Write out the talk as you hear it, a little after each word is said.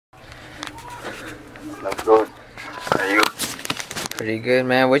I'm good. Are you? Pretty good,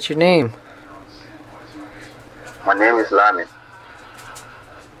 man. What's your name? My name is Lamin.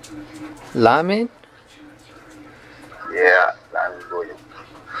 Lamin? Yeah, Lamin William.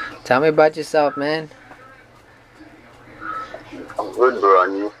 Tell me about yourself, man. I'm good, bro.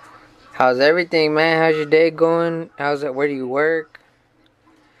 And you? How's everything, man? How's your day going? How's it? Where do you work?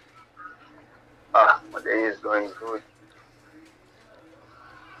 My day is going good.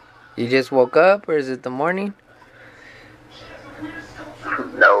 You just woke up, or is it the morning?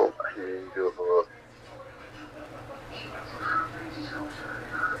 No, I didn't do work.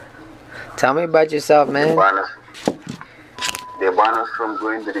 Tell me about yourself, They man. ban us from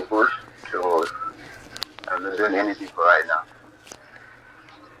going to the bush, so I'm not doing anything for right now.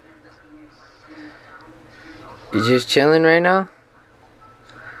 You just chilling right now?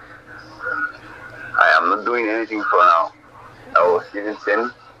 I am not doing anything for now. I was even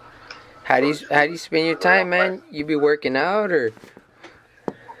sent. How do you spend your time, man? You be working out, or?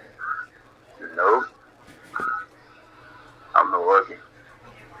 No, I'm not working.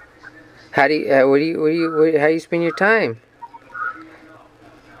 How do you how do you spend your time?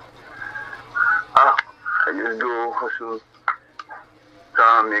 I just do hustle,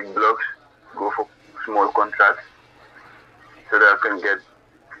 try and make blocks, go for small contracts, so that I can get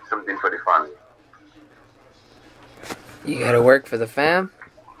something for the family. You gotta work for the fam?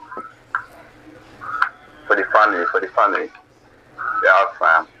 For the family. Yeah,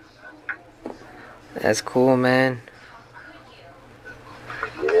 fam. That's cool, man.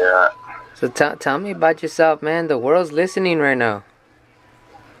 Yeah. So tell me about yourself, man. The world's listening right now.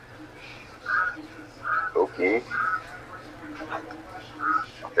 Okay.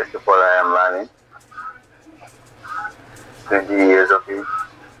 First of all, I am Lamin. 20 years of age.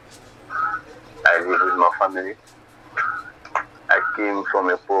 I live with my family. I came from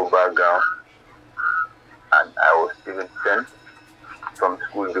a poor background, and I was even sent from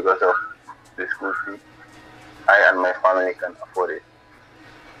school because of the school fee. I and my family can afford it.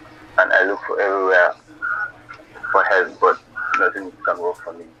 And I look for everywhere for help, but nothing can work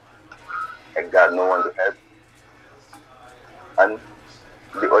for me. I got no one to help. And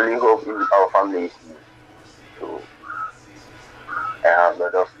the only hope in our family is me. So I have a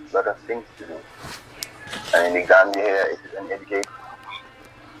lot of things to do. And in the Gambia here, if you're an educated,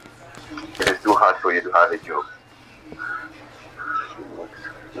 it is too hard for you to have a job.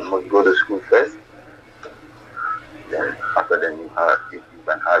 You must go to school first. Then after then you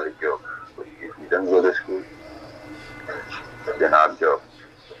can have a job. But if you don't go to school, you don't have a job.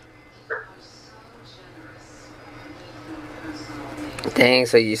 Dang,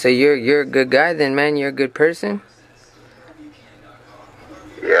 so you're a good guy then, man. You're a good person.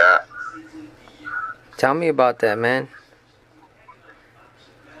 Yeah. Tell me about that, man.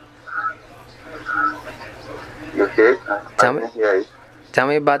 You okay? Tell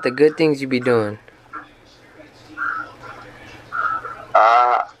me about the good things you be doing.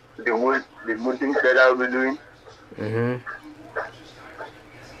 The good things that I'll be doing.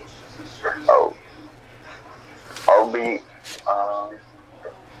 I'll be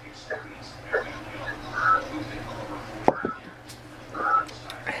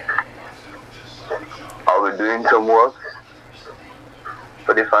I'll be doing some work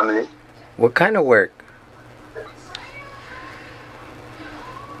for the family. What kind of work?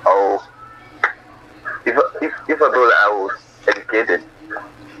 Oh, if I thought I was educated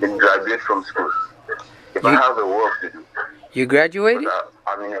and graduate from school, if I have a work to do. You graduated?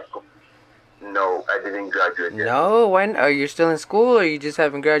 No, I didn't graduate yet. No, when? Are you still in school, or you just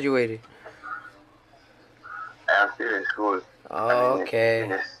haven't graduated? I am still in school. Oh, okay.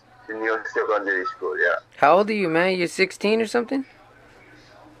 In a senior secondary school, yeah. How old are you, man? You're 16 or something?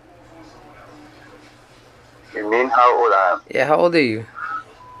 You mean how old I am? Yeah, how old are you?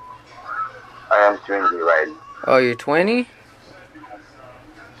 I am 20 right now. Oh, you're 20?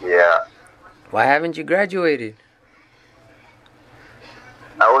 Yeah. Why haven't you graduated?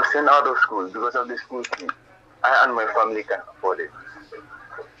 I was sent out of school because of the school fee. I and my family can afford it.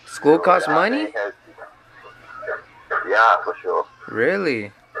 School costs money? Yeah, for sure.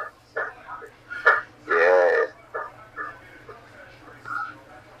 Really? Yeah.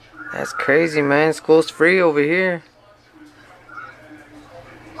 That's crazy, man. School's free over here.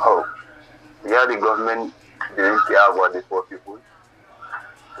 Oh. Yeah, the government didn't care about the poor people.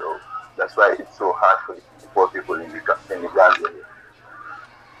 So that's why it's so hard for the poor people in the Gambia.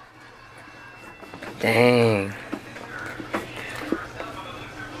 Dang.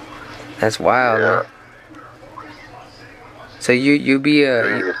 That's wild, man. So you be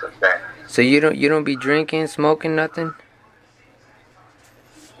Really so you don't be drinking, smoking, nothing?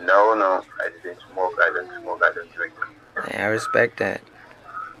 No, no, I didn't smoke. I don't smoke. I don't drink. Yeah, I respect that.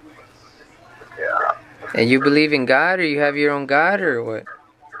 Yeah, And you believe in God, or you have your own God, or what?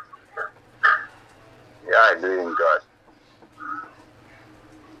 yeah, I believe in God.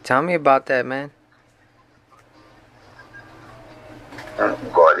 Tell me about that, man.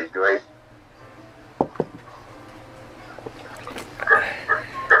 God is great.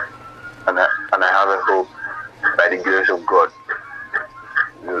 And I have a hope by the grace of God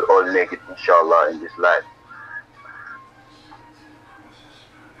we will all make it, inshallah, in this life.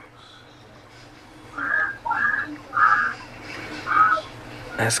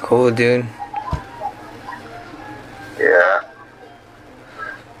 That's cool, dude. Yeah.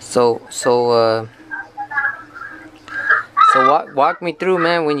 So walk me through,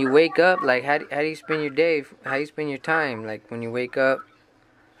 man. When you wake up, like, how do you spend your day? How you spend your time? Like, when you wake up.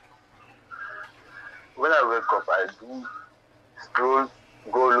 When I wake up, I do stroll,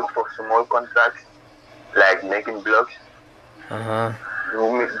 go look for small contracts, like making blogs.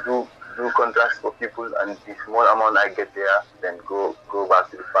 Do contracts for people, and the small amount I get there, then go back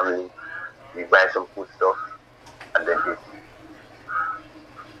to the family. We buy some food stuff, and then eat.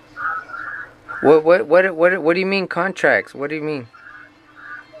 What do you mean contracts? What do you mean?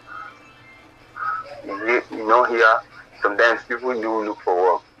 You know, here sometimes people do look for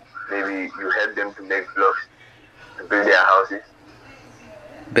work. Maybe you help them to make blocks to build their houses.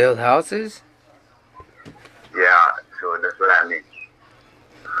 Build houses? Yeah, so that's what I mean.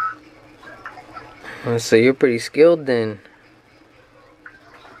 Oh, so you're pretty skilled then.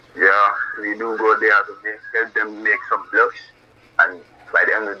 Yeah, we do go there to help them make some blocks, and by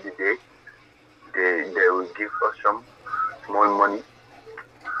the end of the day, they will give us some small money.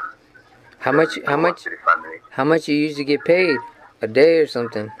 How much you usually get paid? A day or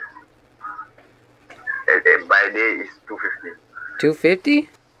something? By day is $250. $250?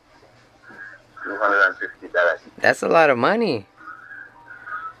 $250. That's a lot of money.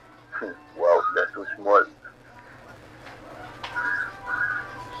 Wow, that's too small.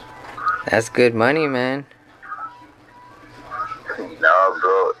 That's good money, man. No,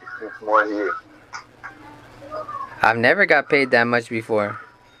 bro, it's too small here. I've never got paid that much before.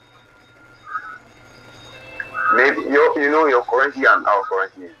 Maybe your currency and our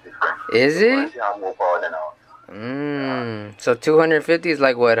currency is different. Is your it? Currency have more power than ours. So 250 is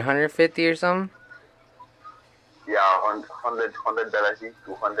like what, 150 or something? Yeah, $100, $200,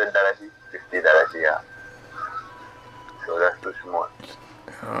 $50, yeah. So that's too small.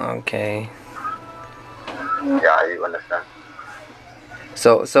 Okay. Yeah, you understand.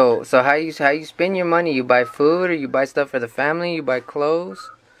 So how you spend your money? You buy food, or you buy stuff for the family? You buy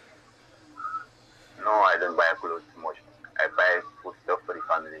clothes? No, I don't buy clothes too much. I buy food stuff for the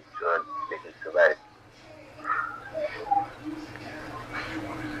family so they can survive.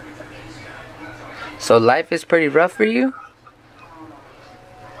 So life is pretty rough for you?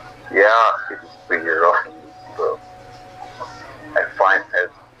 Yeah, it's pretty rough, bro. I find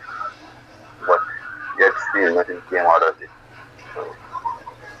help, but yet still nothing came out of it. So,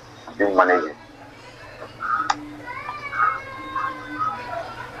 I've been managing.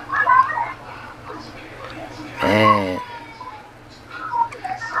 Man.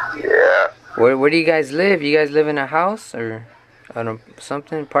 Yeah. Where do you guys live? You guys live in a house or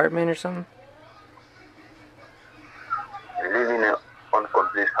something, apartment or something? We live in an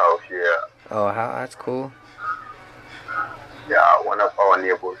incomplete house here. Oh, that's cool. Yeah, one of our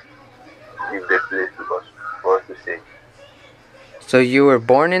neighbors give the place to us for us to stay. So you were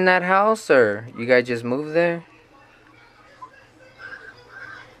born in that house, or you guys just moved there?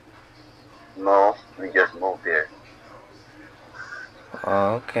 No, we just moved there.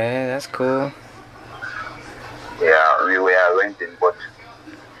 Oh, okay, that's cool. Yeah, we were renting, but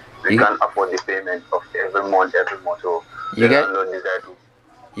we can't afford the payment of every month, so you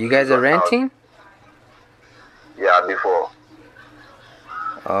guys are renting? Yeah, before.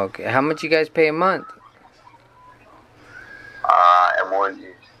 Okay, how much you guys pay a month? A month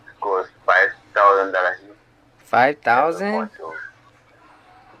costs $5,000. 5,000? So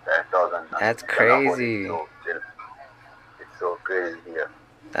 5,000. That's crazy. It's so crazy here.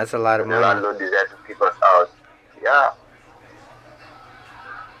 That's a lot of money. The landlord decided to keep us out. Yeah.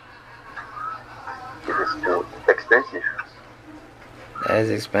 It is too expensive. That is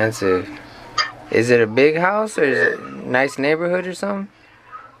expensive. Is it a big house, or is it a nice neighborhood or something?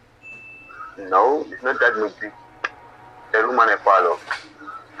 No, it's not that big. A room and a parlor.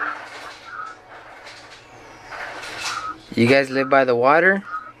 You guys live by the water?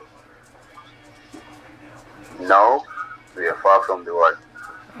 No, we are far from the water.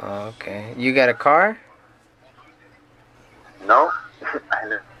 Okay. You got a car? No,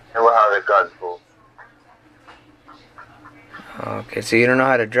 I Never have a car before. Okay, so you don't know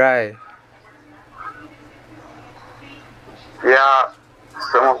how to drive. Yeah,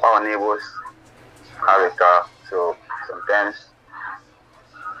 some of our neighbors have a car, so sometimes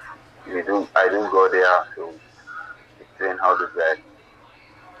I don't go there to explain how to drive.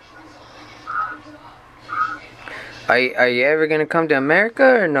 Are you ever gonna come to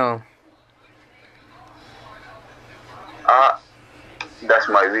America or no? Ah, that's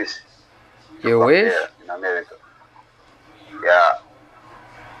my wish to Your come wish? there in America. Yeah,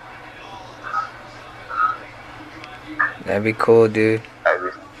 That'd be cool, dude. I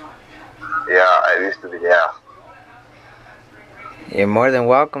wish. Yeah, I wish to be there. You're more than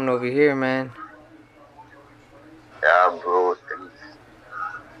welcome over here, man. Yeah, bro. Thanks.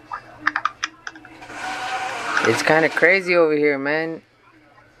 It's kind of crazy over here, man.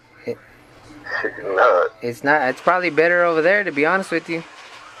 No. It's not. It's probably better over there, to be honest with you.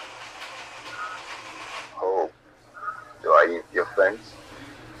 Oh, so are you your friends?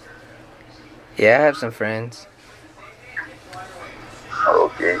 Yeah, I have some friends.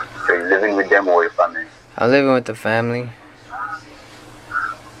 Okay, so you're living with them or your family? I'm living with the family.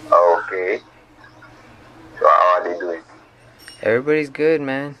 Okay, so how are they doing? Everybody's good,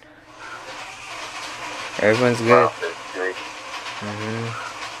 man. Everyone's good. Wow, that's great.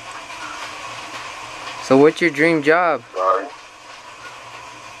 So what's your dream job? Well,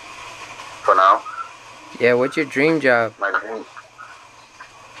 for now, Yeah, what's your dream job? my dream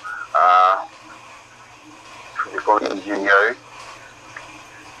to become an engineer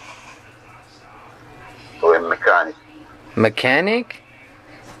or a mechanic. Mechanic?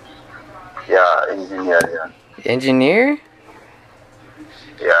 Yeah, engineer. Yeah. Engineer?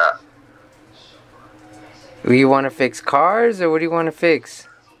 Yeah. Do you want to fix cars or what do you want to fix?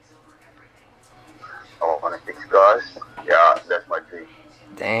 I want to fix cars. Yeah, that's my dream.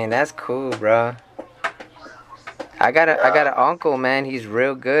 Dang, that's cool, bro. I got an uncle, man. He's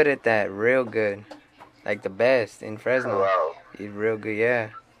real good at that. Real good. Like the best in Fresno. Wow. He's real good, yeah.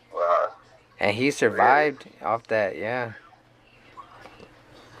 Wow. And he survived off that, yeah.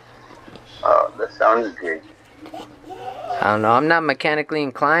 Oh, that sounds great. I don't know. I'm not mechanically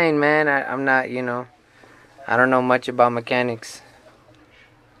inclined, man. I'm not, I don't know much about mechanics.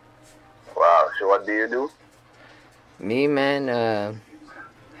 Wow. So what do you do? Me, man,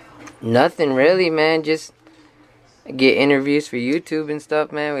 nothing really, man. Just get interviews for YouTube and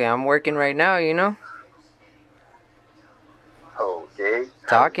stuff, man. I'm working right now, Okay.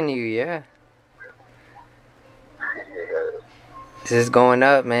 Talking to you, yeah. This is going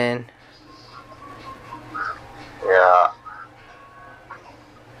up, man. Yeah.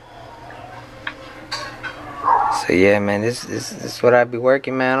 So yeah, man, this is what I be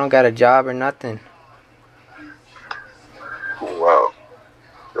working, man. I don't got a job or nothing. Wow.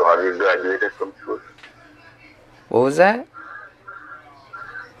 So have you graduated from school? What was that?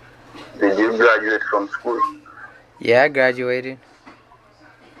 Did you graduate from school? Yeah, I graduated.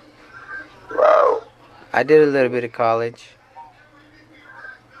 Wow. I did a little bit of college.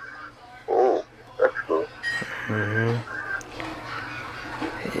 Oh, that's cool.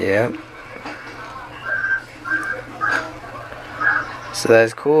 Yep. So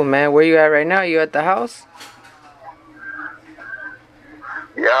that's cool, man. Where you at right now? You at the house?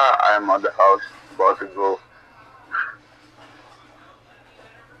 Yeah, I'm at the house, about to go.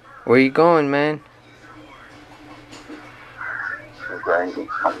 Where you going, man? I'm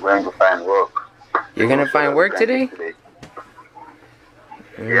going to find work. You're gonna find work today?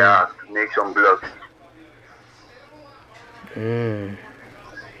 Yeah, to make some blocks.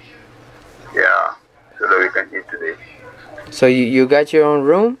 Yeah, so that we can eat today. So you got your own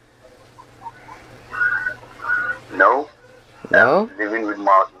room? No? No? I'm living with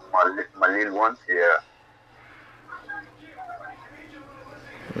my little ones here.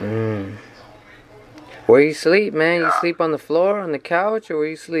 Where you sleep, man? You sleep on the floor, on the couch, or where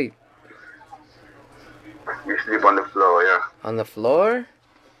you sleep? We sleep on the floor, yeah. On the floor?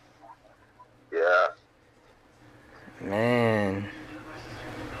 Yeah. Man.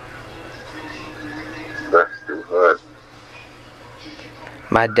 That's too hard.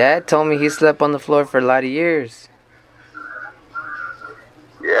 My dad told me he slept on the floor for a lot of years.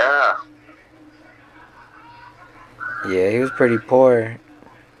 Yeah. Yeah, he was pretty poor.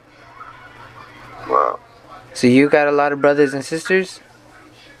 Wow. So you got a lot of brothers and sisters?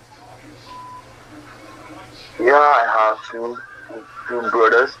 Yeah, I have two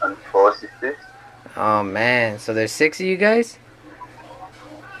brothers and 4 sisters. Oh, man. So there's 6 of you guys?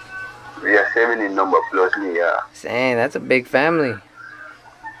 We are 7 in number plus me, yeah. Dang, that's a big family.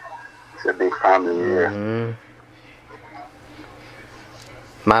 It's a big family here.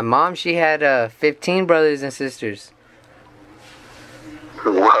 My mom, she had 15 brothers and sisters.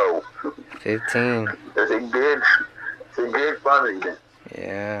 Wow. 15. That's it's a great family then.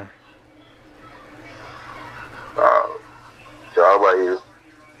 Yeah. So how about you?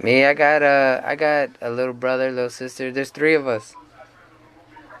 Me, I got a little brother, little sister. There's 3 of us.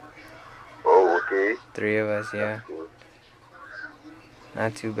 Oh, okay. 3 of us, That's yeah. cool.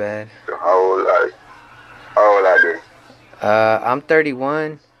 Not too bad. So how old are they? I'm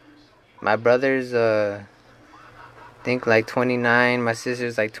 31. My brother's I think like 29. My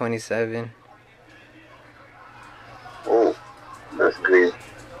sister's like 27. Oh, that's great.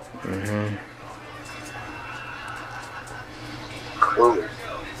 Mhm. Cool.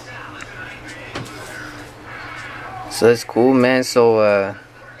 So it's cool, man. So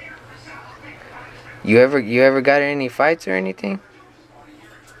you ever got in any fights or anything?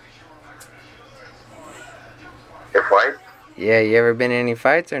 A fight? Yeah, you ever been in any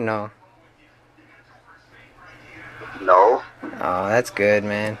fights or no? No. Oh, that's good,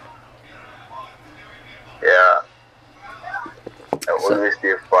 man. Yeah. I So always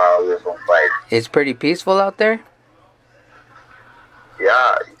stay far away from fights. it's pretty peaceful out there?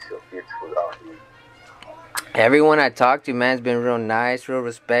 Yeah, it's so peaceful out here. Everyone I talk to, man's been real nice, real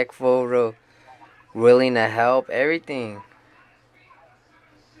respectful, real willing to help, everything.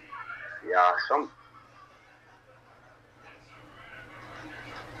 Yeah, some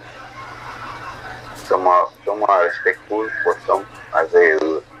are respectful, but some are very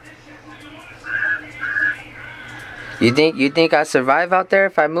rude. You think I'd survive out there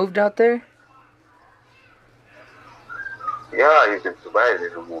if I moved out there? Yeah, you can survive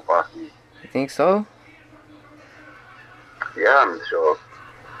if you move out here. You think so? Yeah, I'm sure.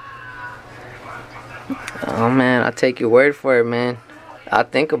 Oh man, I'll take your word for it, man. I'll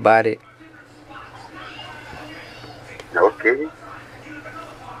think about it. Okay.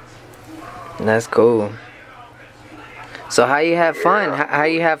 That's cool. So how you have fun? How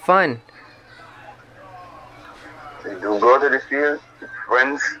you have fun? You go to the field with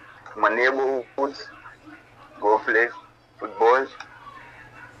friends, my neighborhoods, go play football.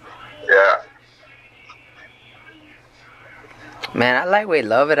 Yeah. Man, I like we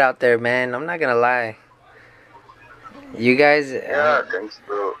love it out there, man. I'm not gonna lie. You guys, Yeah, thanks,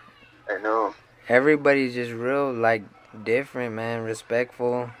 bro. I know. everybody's just real, like, different, man.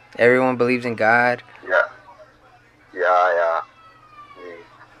 Respectful. Everyone believes in God. Yeah. Yeah. Yeah.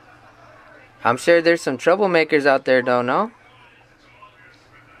 I'm sure there's some troublemakers out there, though, no?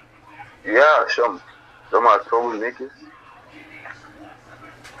 Yeah, some are troublemakers.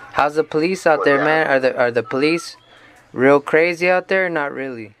 How's the police out But there, yeah, man? Are the police real crazy out there? Not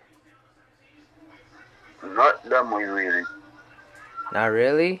really. not that much really. Not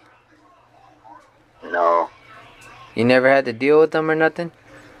really? No. You never had to deal with them or nothing?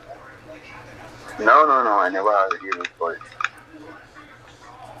 No. I never had to deal with police.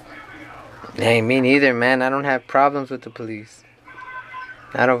 Hey, me neither, man. I don't have problems with the police.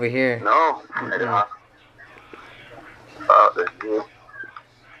 Not over here. No, I don't have. That's good.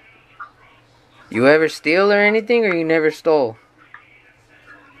 You ever steal or anything, or you never stole?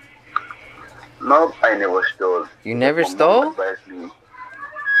 No, I never stole. You never My mom stole? advised me.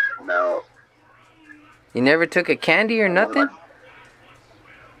 No. You never took a candy or nothing?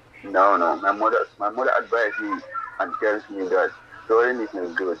 No. My mother advised me and tells me that stealing is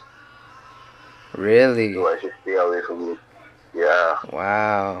not good. Really? So I should stay away from it. Yeah.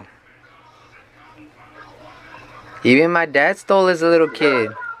 Wow. Even my dad stole as a little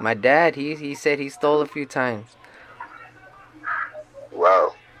kid. My dad, he said he stole a few times.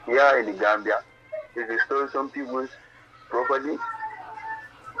 Wow. Yeah, in the Gambia, if you stole some people's property,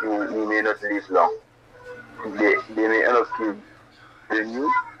 you may not live long. They may end up killing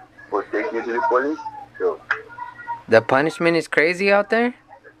you or take you to the police. So The punishment is crazy out there?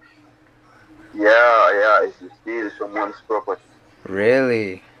 yeah, if you steal someone's property.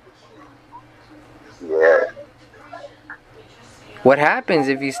 Really? Yeah. What happens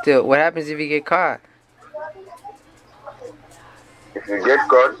if you steal? What happens if you get caught? If you get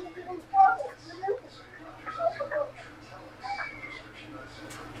caught,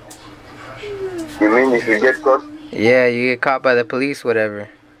 you mean if you get caught? Yeah, you get caught by the police, whatever.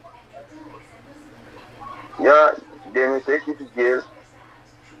 Yeah, they may take you to jail.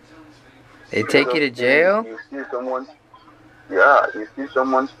 They take you to jail? You steal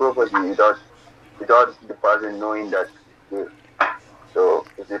someone's property without the person knowing that. So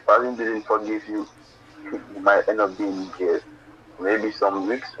if the person didn't forgive you, you might end up being in jail. Maybe some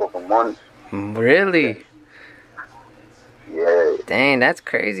weeks or a month. Really? Yeah. Dang, that's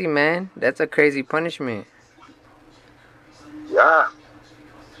crazy, man. That's a crazy punishment. Yeah.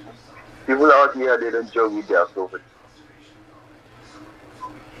 People out here they don't joke with their property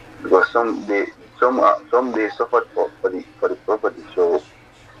because some they suffered for the property, so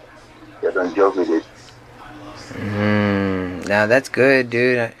they don't joke with it. Now that's good,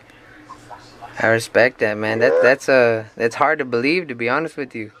 dude. I respect that, man. Yeah. That's hard to believe, to be honest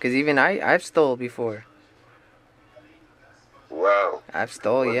with you, because even I've stole before. Wow. I've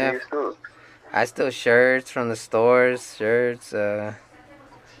stole, What do yeah. you do? I stole shirts from the stores, shirts.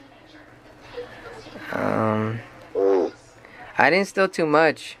 Oh, I didn't steal too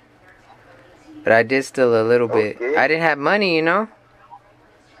much, but I did steal a little bit. okay. I didn't have money, you know.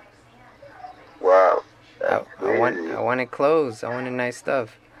 Wow. I, That's I want crazy. I wanted clothes. I wanted nice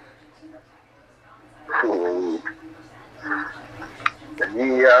stuff. Oh. And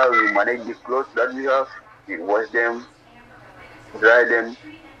here we manage the clothes that we have. We wash them, dry them,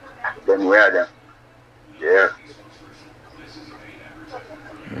 then wear them. Yeah.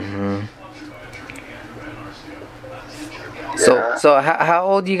 So Yeah. so how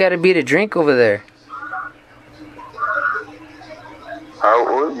old you gotta be to drink over there? How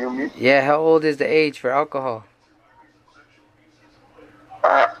old you mean? Yeah, how old is the age for alcohol?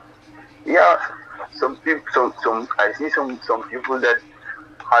 Yeah. Some people, some. I see some people that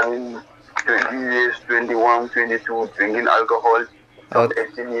having 20 years, 21, 22, drinking alcohol. Oh, Some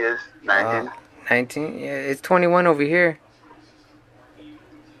 18 years, 19. 19? Yeah, it's 21 over here.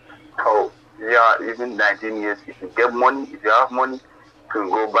 Oh, yeah, even 19 years. If you get money, if you have money, you can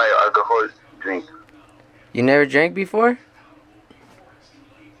go buy alcohol, drink. You never drank before?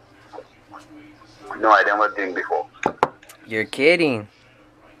 No, I never drink before. You're kidding.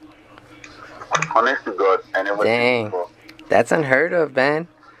 Honest to God, I never Dang. drink before. That's unheard of, man.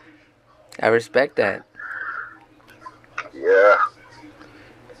 I respect that. Yeah.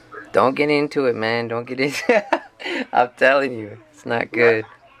 Don't get into it, man. Don't get into I'm telling you, it's not good.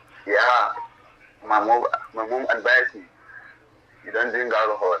 Yeah. My mom advised me, you don't drink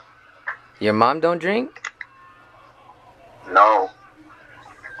alcohol. Your mom don't drink? No.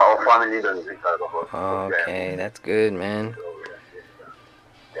 Our family don't drink alcohol. Oh, okay, that's good, man.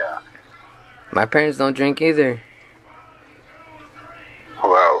 Yeah. My parents don't drink either.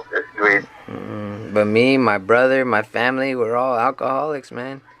 Wow, that's great. But me, my brother, my family, we're all alcoholics,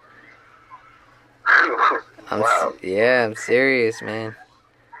 man. Wow. Yeah, I'm serious, man.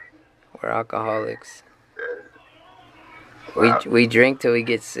 We're alcoholics. Wow. We drink till we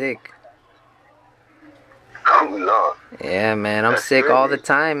get sick. Oh, Lord. Yeah, man. I'm That's sick all the crazy.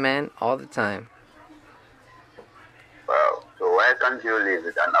 time, man. All the time. Wow. So why can't you live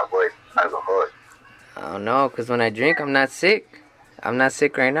it and avoid alcohol? I don't know, because when I drink, I'm not sick. I'm not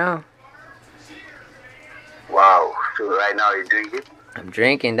sick right now. Wow. So right now you drink it? I'm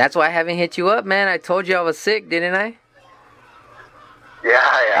drinking. That's why I haven't hit you up, man. I told you I was sick, didn't I?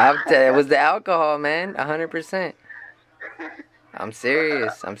 Yeah. It was the alcohol, man. 100%. I'm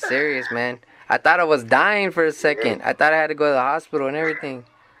serious. I'm serious, man. I thought I was dying for a second. I thought I had to go to the hospital and everything.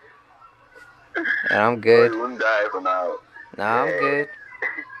 And I'm So good. you won't die for now. Nah, I'm good.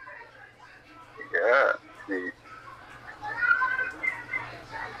 Yeah. See.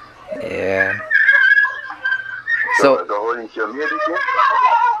 Yeah. So So, alcohol is your medicine?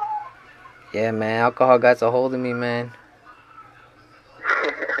 yeah, man. Alcohol got a hold of me, man.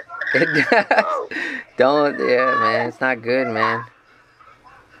 It does. Wow. Don't, yeah, man. It's not good, man.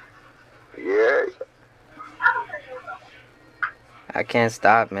 Yeah. I can't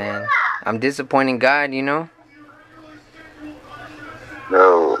stop, man. I'm disappointing God, you know?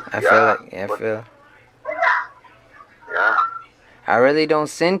 No. I but- feel. Yeah. I really don't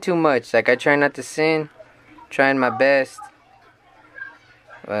sin too much. Like, I try not to sin. Trying my best.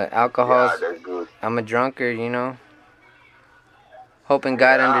 But Yeah, alcohol's, that's good. I'm a drunkard, you know? Hoping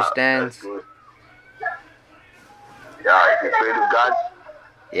God Yeah, understands. that's good. Yeah, if you pray to God.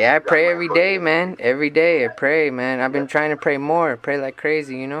 Yeah, I pray might every forgive day, you. man. Every day I pray, man. I've been trying to pray more. Pray like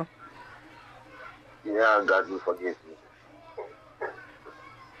crazy, you know? Yeah, God will forgive you.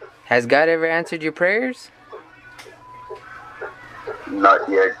 Has God ever answered your prayers? Not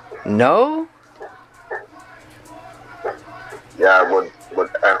yet. No? Yeah, but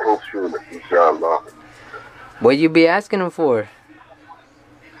I hope soon, inshallah. What you be asking him for?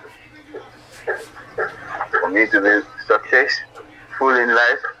 For me to be successful in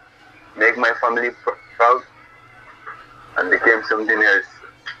life, make my family proud, and become something else.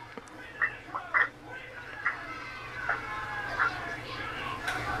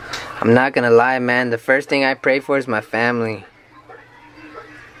 I'm not gonna lie, man. The first thing I pray for is my family.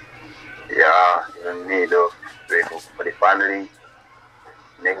 Yeah, even me though. Pray for the family,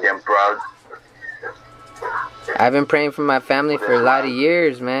 make them proud. I've been praying for my family for a lot of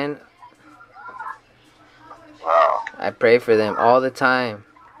years, man. I pray for them all the time.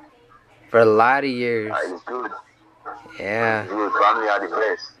 For a lot of years. It's good. Yeah. It's good. Family are the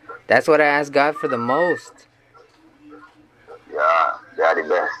best. That's what I ask God for the most. Yeah, they are the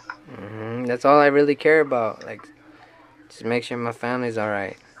best. That's all I really care about. Like, just make sure my family's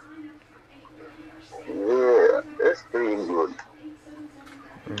alright. Yeah, that's pretty good.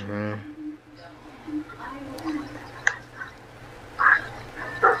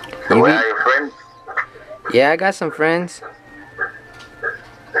 So where are your friends? Yeah, I got some friends.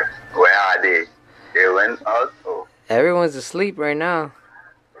 Where are they? They went out? Or? Everyone's asleep right now.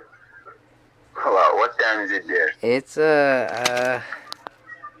 Wow, what time is it there?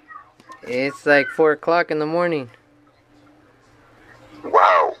 It's like 4 o'clock in the morning.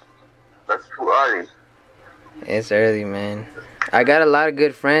 Wow, that's too early. It's early, man. I got a lot of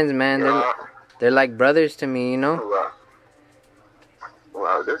good friends, man. Yeah. They're like brothers to me, you know?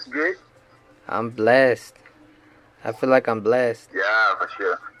 Wow, that's great. I'm blessed. I feel like I'm blessed. Yeah, for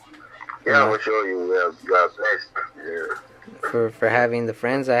sure. Yeah, for sure you are blessed. Yeah. For having the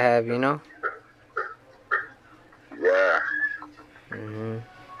friends I have, you know? Yeah.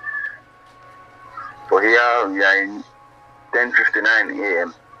 For here, we are in 10:59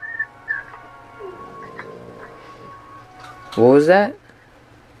 a.m. What was that?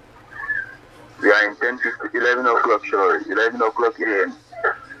 We are in 11 o'clock, sorry. 11 o'clock a.m.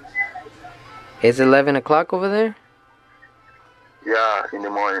 It's 11 o'clock over there? Yeah, in the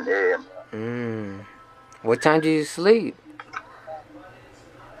morning a.m. What time do you sleep?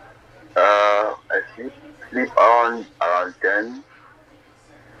 I sleep on around 10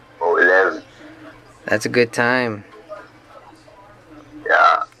 or 11. That's a good time.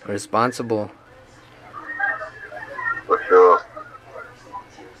 Yeah. Responsible. For sure.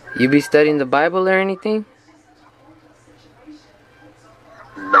 You be studying the Bible or anything?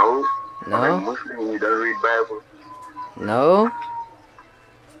 No. No? I'm a Muslim, we don't read Bible. No?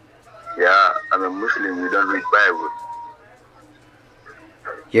 Yeah, I'm a Muslim, we don't read Bible.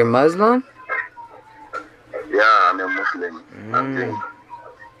 You're Muslim? Yeah, I'm a Muslim. I'm Jain.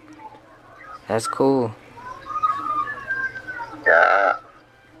 That's cool. Yeah.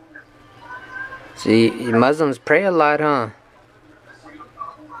 So you Muslims pray a lot, huh?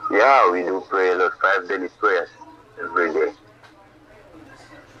 Yeah, we do pray a lot, 5 daily prayers every day.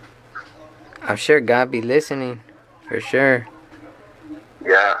 I'm sure God be listening, for sure.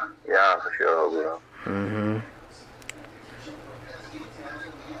 Yeah, for sure, bro.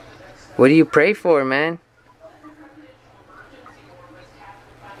 What do you pray for, man?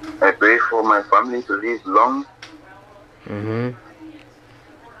 I pray for my family to live long and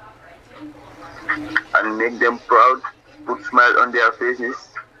make them proud, put smile on their faces.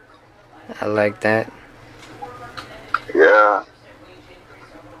 I like that. Yeah.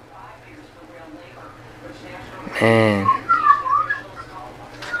 Man.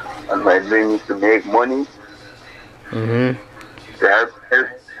 And my dream is to make money. To help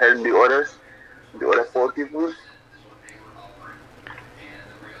the others, the other poor people.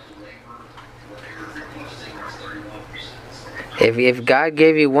 If God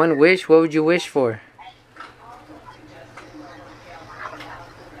gave you one wish, what would you wish for?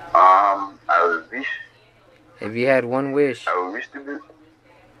 I would wish. If you had one wish. I would wish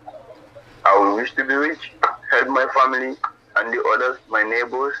to be rich, help my family and the others, my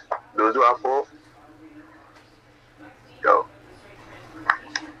neighbors, those who are poor. So.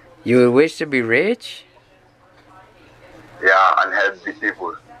 You would wish to be rich? Yeah, and help the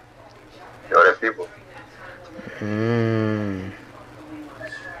people, the other people.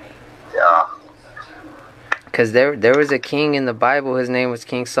 Yeah. Because there was a king in the Bible, his name was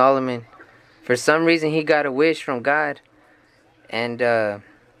King Solomon. For some reason, he got a wish from God. And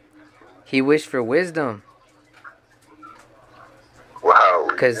he wished for wisdom. Wow.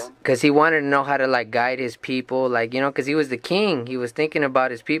 Because he wanted to know how to, like, guide his people. Like, you know, because he was the king. He was thinking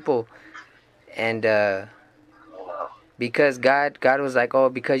about his people. And because God was like, oh,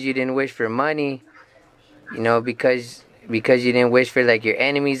 because you didn't wish for money, you know, because you didn't wish for, like, your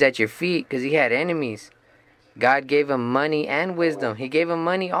enemies at your feet, because he had enemies. God gave him money and wisdom. He gave him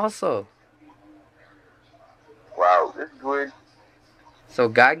money also. Wow, that's good. So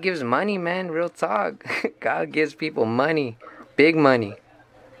God gives money, man. Real talk. God gives people money. Big money.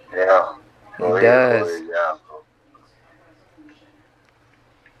 Yeah. He does. Yeah.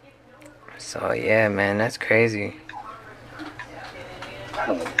 So, yeah, man, that's crazy.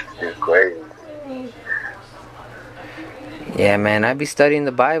 It's crazy. Yeah, man, I be studying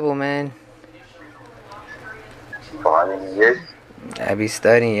the Bible, man. For how many years? I be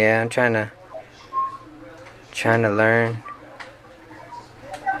studying, yeah. I'm trying to learn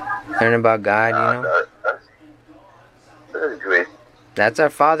about God, you know. That's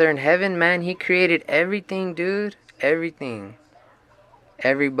our Father in heaven, man. He created everything, dude. Everything.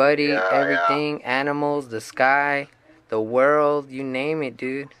 Everybody, Yeah, yeah. everything, animals, the sky, the world, you name it,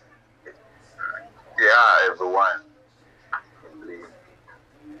 dude. Yeah, everyone. Indeed.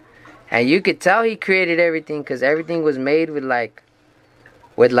 And you could tell he created everything because everything was made with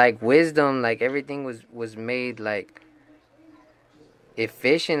wisdom. Like everything was made like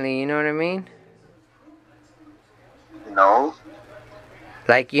efficiently. You know what I mean? No?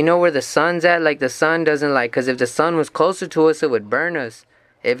 Like you know where the sun's at. Like the sun doesn't like because if the sun was closer to us, it would burn us.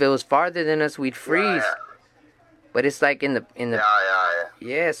 If it was farther than us, we'd freeze. Yeah, But it's like in the yeah.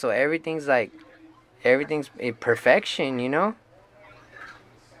 yeah. So everything's in perfection. You know?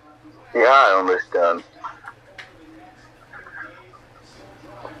 Yeah, I understand.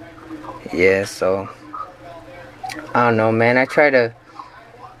 Yeah. So I don't know, man. I try to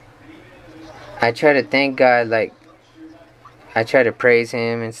thank God. Like I try to praise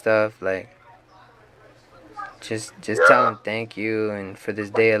Him and stuff. Like just tell Yeah, Him thank you and for this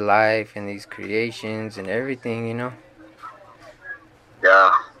day of life and these creations and everything. You know?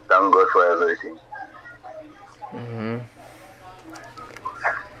 yeah. Thank God for everything. Mhm.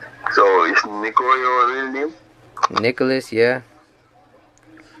 So, is Nico your real name? Nicholas, yeah.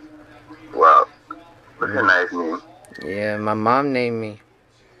 Wow, that's a nice name. Yeah, my mom named me.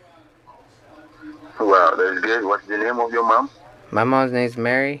 Wow, that's good. What's the name of your mom? My mom's name's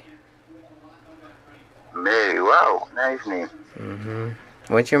Mary. Mary. Wow, nice name. Mhm.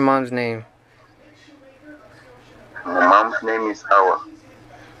 What's your mom's name? My mom's name is Awa.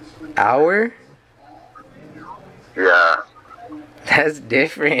 Our? Yeah. That's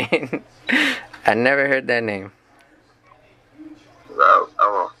different. I never heard that name. Wow,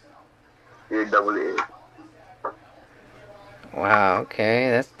 Awa. A-double-A. Wow,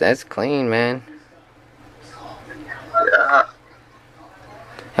 okay. That's clean, man. Yeah.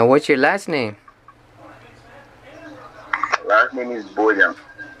 And what's your last name? Last name is Bojan.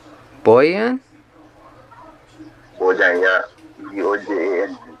 Boyan? Bojan, yeah.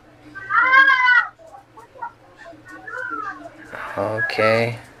 Bojan.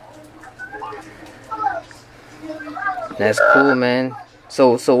 Okay. That's cool, man.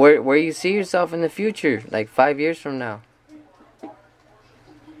 So where you see yourself in the future? Like 5 years from now?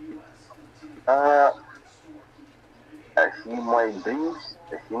 I see my dreams.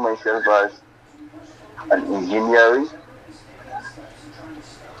 I see myself as an engineer.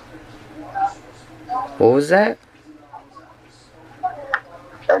 What was that?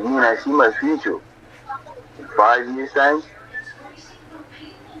 I see my future. In 5 years time,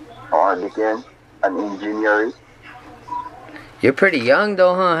 I want to become an engineer. You're pretty young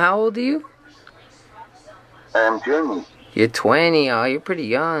though, huh? How old are you? I am 20. You're 20. Oh, you're pretty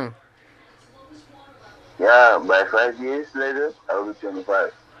young. Yeah, by 5 years later, I will be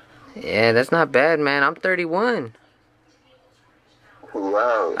 25. Yeah, that's not bad, man. I'm 31.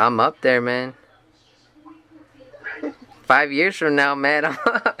 Wow. I'm up there, man. 5 years from now, man, I'm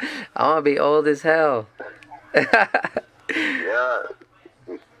gonna be old as hell. Yeah.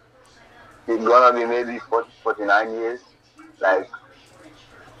 It's gonna be maybe 40, 49 years. Like,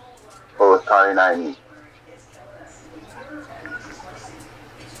 or 39 years.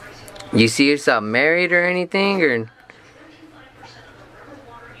 You see yourself married or anything, or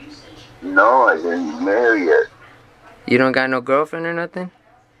No, I didn't marry yet. you don't got no girlfriend or nothing?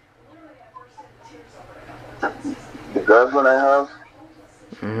 The girlfriend I have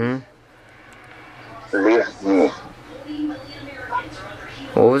Mhm. left me.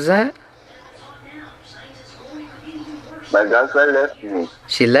 What was that? My girlfriend left me.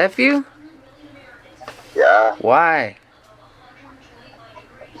 She left you? Yeah, Why?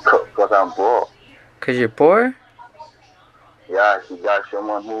 because I'm poor. 'Cause you're poor? Yeah, she got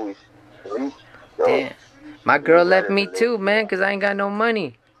someone who is rich. So Damn. My girl left me too, man, 'cause I ain't got no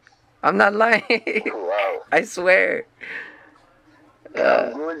money. I'm not lying. Wow. I swear.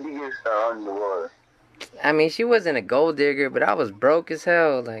 Gold diggers around the world. I mean, she wasn't a gold digger, but I was broke as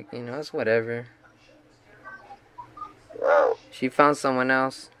hell. Like, you know, it's whatever. Wow. She found someone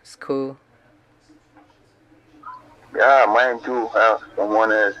else. It's cool. Yeah, mine too. Have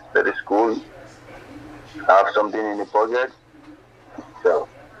someone else at the school. Have something in the pocket. So,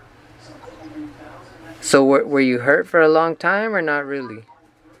 So, were you hurt for a long time or not really?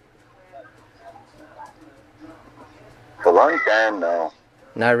 for a long time now.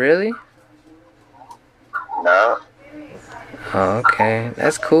 Not really? No. Oh, okay.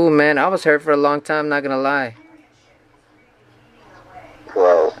 That's cool, man. I was hurt for a long time, not gonna lie.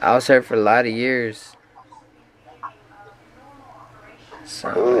 Well, I was hurt for a lot of years.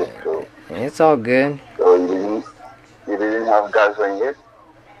 So, so it's all good. you didn't have girlfriend yet?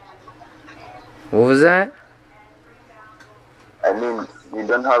 What was that? I mean, you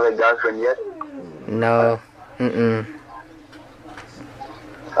don't have a girlfriend yet? No. Mm-mm.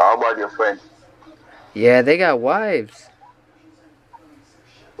 How about your friends? Yeah, they got wives.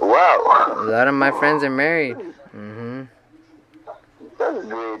 Wow. A lot of my friends are married. Mm-hmm. That's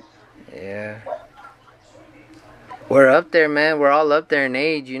great. Yeah. We're up there, man. We're all up there in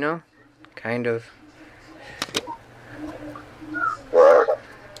age, you know? Kind of. Wow.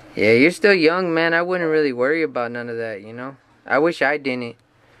 Yeah, you're still young, man. I wouldn't really worry about none of that, you know? I wish I didn't,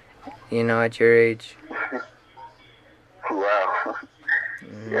 you know, at your age. Wow.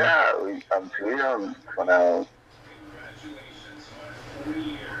 Mm-hmm. Yeah, I'm too young for now.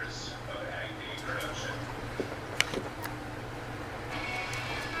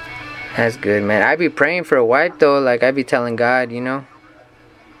 That's good, man. I be praying for a wife, though. Like, I be telling God, you know?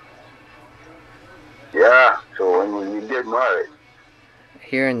 Yeah, so when will you get married?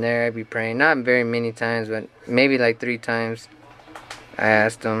 Here and there, I be praying. Not very many times, but maybe like 3 times. I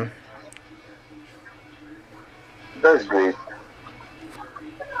asked him. That's great.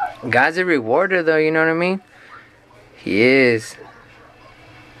 God's a rewarder, though, you know what I mean? He is.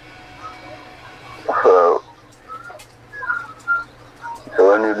 So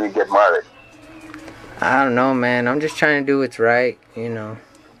when will you get married? I don't know, man. I'm just trying to do what's right, you know.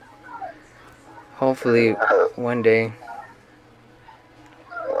 Hopefully, one day.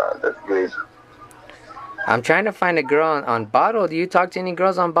 Wow, that's great. I'm trying to find a girl on Bottle. Do you talk to any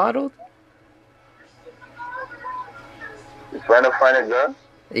girls on Bottle? You trying to find a girl?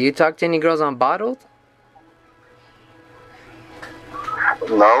 Do you talk to any girls on Bottle?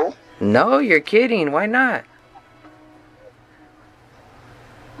 No, No, you're kidding. Why not?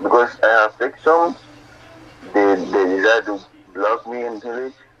 because I have fixed some. They decided to block me and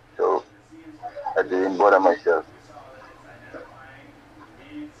delete, so I didn't bother myself.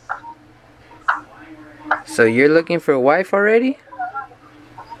 So you're looking for a wife already?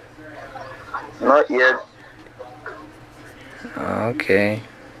 Not yet. Okay.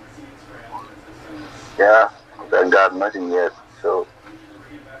 Yeah, I got nothing yet. So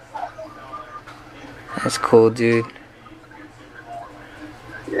That's cool, dude.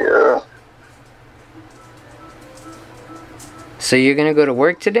 yeah. So you're gonna go to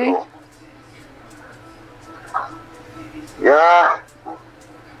work today? Yeah.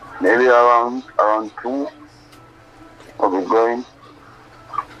 Maybe around 2 I'll be going.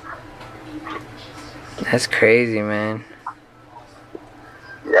 That's crazy, man.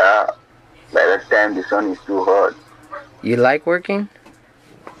 Yeah. By that time the sun is too hot. You like working?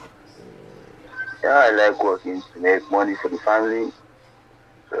 Yeah, I like working to make money for the family.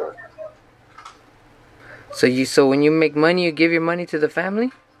 So when you make money, you give your money to the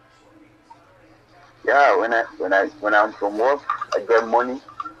family? Yeah, when I'm from work, I get money.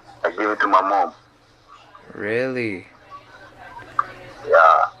 I give it to my mom. Really?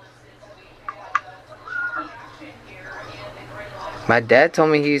 Yeah. My dad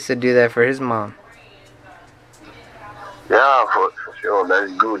told me he used to do that for his mom. Yeah, for sure.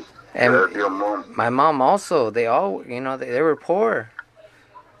 That's good. And Help your mom. my mom also. They all, you know, they were poor.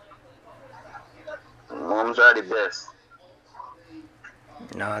 Moms are the best.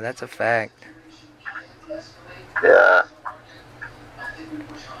 No, that's a fact. Yeah.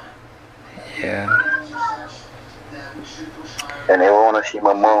 Yeah. I never want to see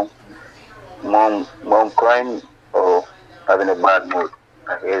my mom crying or having a bad mood.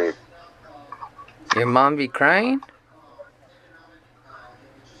 I hate it. Your mom be crying?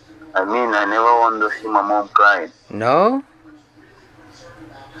 I mean, I never want to see my mom crying. No?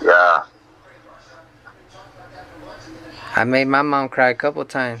 Yeah. I made my mom cry a couple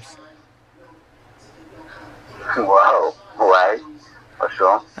times. Wow. Why? What's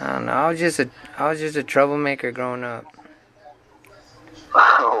wrong? I don't know. I was just a troublemaker growing up.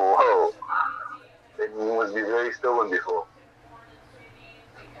 Whoa. Then you must be very stubborn before.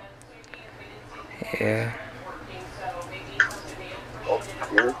 Yeah.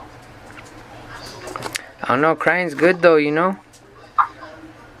 Okay. I don't know. Crying's good though, you know?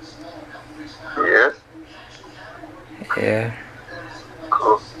 Yes. Yeah.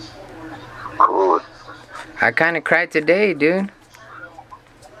 Cool. Cool. I kind of cried today, dude.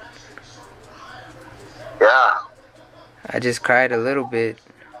 Yeah. I just cried a little bit.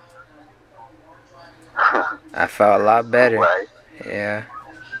 I felt a lot better. Why? Yeah.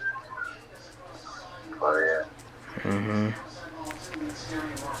 Oh, yeah. Mhm.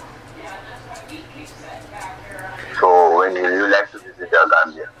 So, when will you like to visit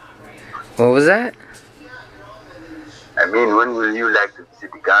Gambia? What was that? I mean, when will you like to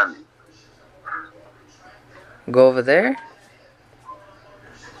visit the Gambia? Go over there?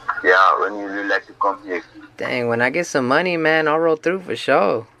 Yeah, when you really like to come here. Dang, when I get some money, man, I'll roll through for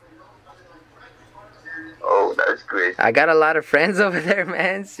sure. Oh, that's great. I got a lot of friends over there,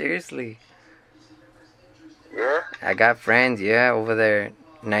 man. Seriously. Yeah? I got friends, yeah, over there.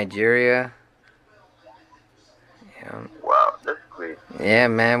 Nigeria. Yeah, Wow, that's great. yeah,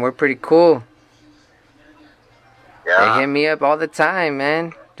 man, we're pretty cool. They Yeah. hit me up all the time,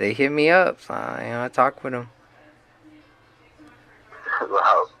 man. They hit me up. So, I talk with them.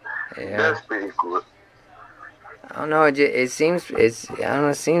 Wow. Yeah. That's pretty cool. I don't know. It seems it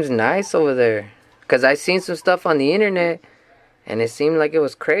seems nice over there. Cause I seen some stuff on the internet, and it seemed like it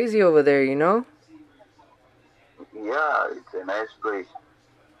was crazy over there. You know. Yeah, it's a nice place.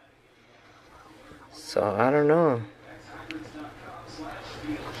 So I don't know. It's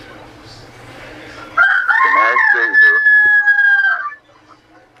a nice place, though.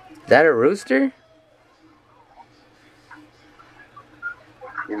 Is that a rooster?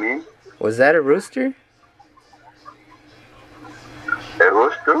 You mean? Was that a rooster? A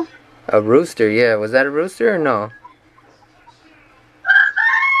rooster? A rooster, yeah. Was that a rooster or no?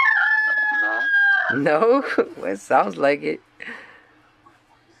 No. No? Well, it sounds like it.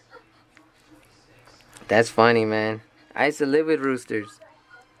 That's funny, man. I used to live with roosters.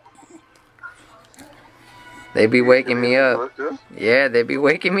 They be waking me up. Rooster? Yeah, they be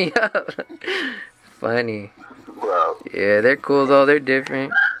waking me up. Funny. Wow. Yeah, they're cool though. They're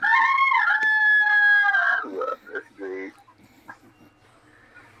different. Wow, that's great.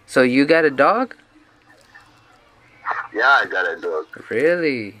 So you got a dog? Yeah, I got a dog.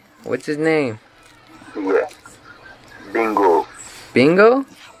 Really? What's his name? Yeah. Bingo. Bingo?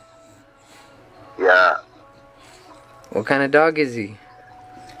 Yeah. What kind of dog is he?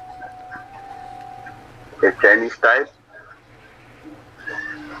 A Chinese type?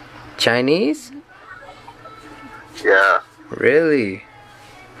 Chinese? Yeah. Really?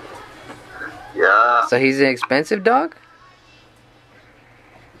 Yeah. So he's an expensive dog?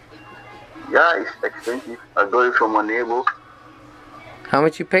 Yeah, it's expensive. I got it from a neighbor. How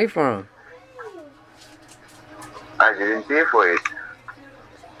much you pay for him? I didn't pay for it.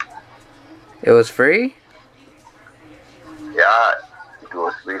 It was free? Yeah, it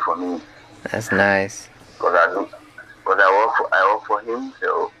was free for me. That's nice. Cause I work for him,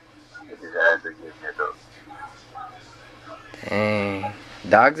 so he decided to give me a dog. Dang.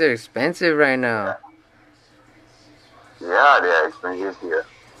 Dogs are expensive right now. Yeah, they are expensive here.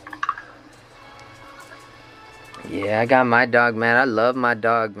 Yeah, I got my dog, man. I love my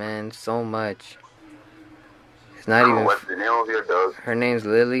dog, man, so much. It's not even... What's the name of your dog? Her name's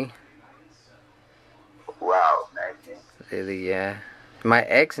Lily. Wow, nice name. Lily, yeah. My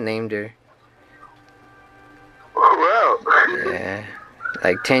ex named her. Oh, wow. Yeah.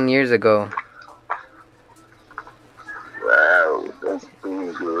 Like 10 years ago. Wow, that's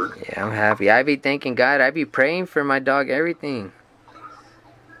pretty good. Yeah, I'm happy. I be thanking God. I be praying for my dog, everything.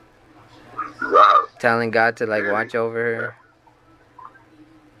 Wow. Telling God to, like, watch over her.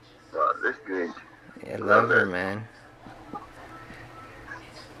 Wow, that's good. Yeah, love her, man.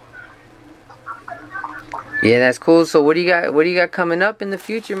 Yeah, that's cool. So what do you got coming up in the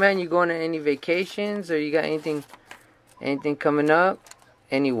future, man? You going on any vacations, or you got anything coming up?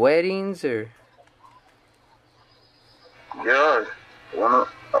 Any weddings or? Yeah, I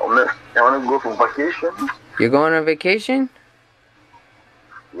wanna go for vacation. You're going on vacation?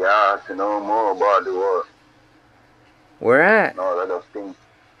 Yeah, to know more about the world. Where at? Know a lot of things.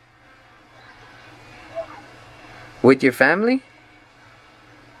 With your family?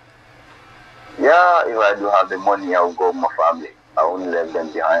 Yeah, if I do have the money, I'll go with my family. I won't leave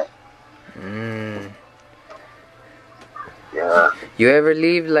them behind. Yeah. You ever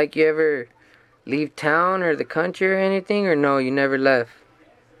leave town or the country or anything, or no, you never left?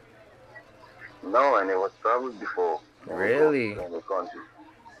 No, I never traveled before. Really? In the country.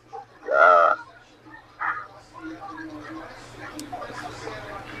 Yeah.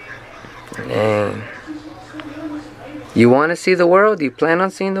 Dang. You want to see the world? You plan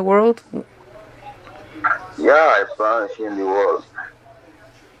on seeing the world? Yeah, I plan on seeing the world.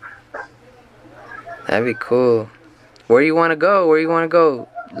 That'd be cool. Where you want to go? Where you want to go?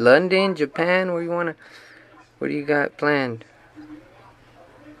 London, Japan? What do you got planned?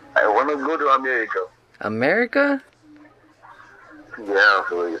 I want to go to America. America? Yeah,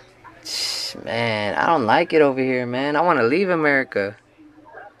 for you. Man, I don't like it over here, man. I want to leave America.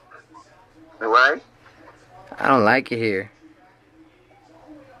 Why? I don't like it here.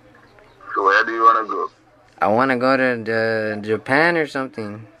 So where do you want to go? I want to go to Japan or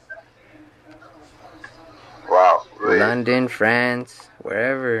something. Wow. Really? London, France,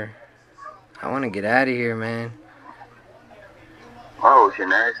 wherever. I want to get out of here, man. Oh, it's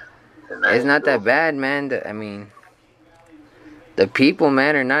nice. It's not that bad, man. I mean, the people,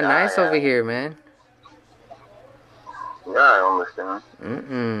 man, are not nice over here, man. Yeah, I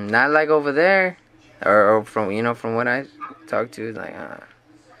understand. Not like over there, or from what I talked to, like,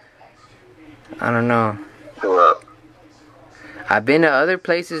 I don't know. Well, I've been to other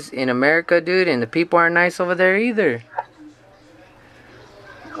places in America, dude, and the people aren't nice over there either.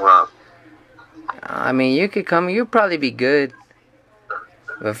 well, I mean, you could come, you'd probably be good,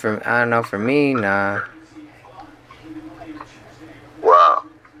 but I don't know, for me, nah. wow.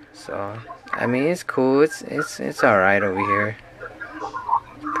 So, I mean, it's cool. It's all right over here.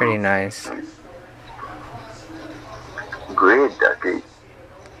 Pretty nice. Great, that is.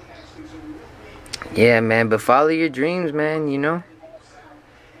 Yeah, man. But follow your dreams, man. You know.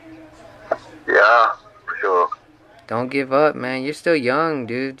 Yeah, for sure. Don't give up, man. You're still young,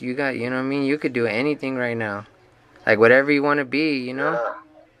 dude. You got, you know what I mean. You could do anything right now, like whatever you want to be. You know.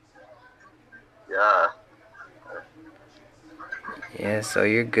 Yeah. Yeah. So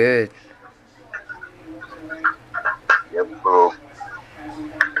you're good. Yep, bro.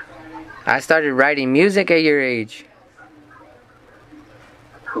 I started writing music at your age.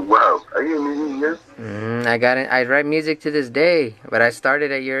 Wow, are you a musician? I got it. I write music to this day, but I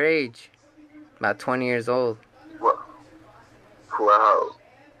started at your age, about 20 years old. Wow.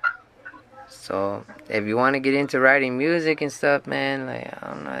 So if you want to get into writing music and stuff, man, like, I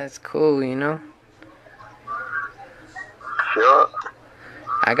don't know, it's cool, you know. Sure.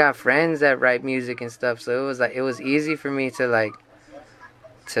 I got friends that write music and stuff, so it was easy for me to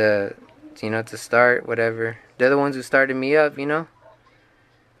to start whatever. They're the ones who started me up, you know.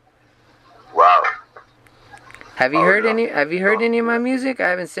 Wow. Have you heard any of my music? I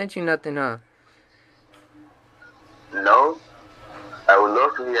haven't sent you nothing, huh? No. I would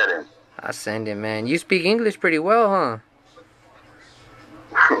love to hear them. I'll send it, man. You speak English pretty well, huh?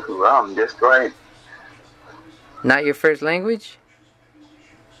 Wow, I'm just trying. Not your first language?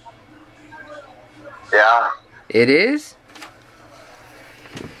 Yeah. It is?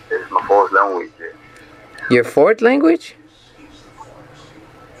 It's my fourth language. Your fourth language?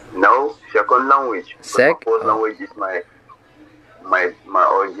 No, second language. My fourth Oh. language is my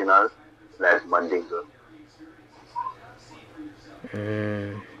original, like Mandinka.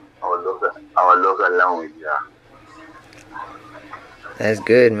 Our local language, yeah. That's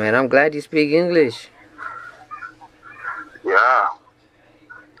good, man. I'm glad you speak English. Yeah.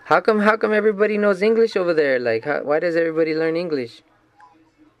 How come everybody knows English over there? Like, why does everybody learn English?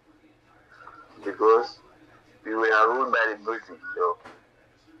 Because we were ruled by the British, so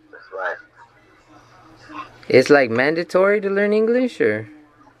that's why. It's like mandatory to learn English, or?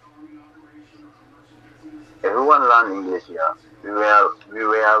 Everyone learn English, yeah. We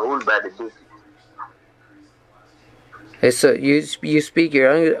were ruled by the British. Hey, so you speak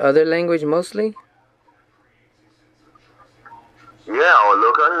your other language mostly? Yeah, our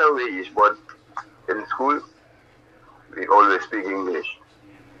local language, but in school we always speak English.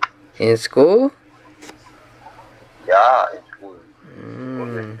 In school? Yeah, in school. We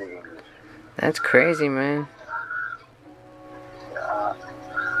always speak English. That's crazy, man. Yeah.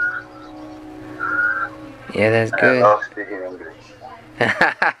 Yeah, that's good. I love speaking English.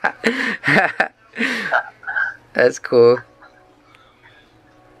 That's cool.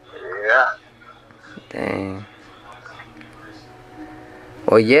 Yeah. Dang.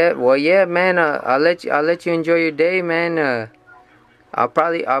 Well, yeah, man. I'll let you enjoy your day, man. I'll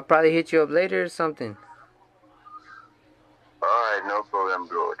probably hit you up later or something. Alright, no problem,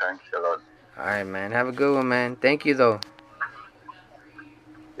 bro. Thanks a lot. Alright, man. Have a good one, man. Thank you, though.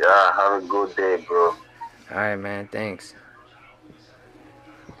 Yeah, have a good day, bro. Alright, man. Thanks.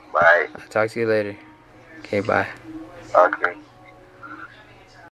 Bye. I'll talk to you later. Okay, bye. Okay.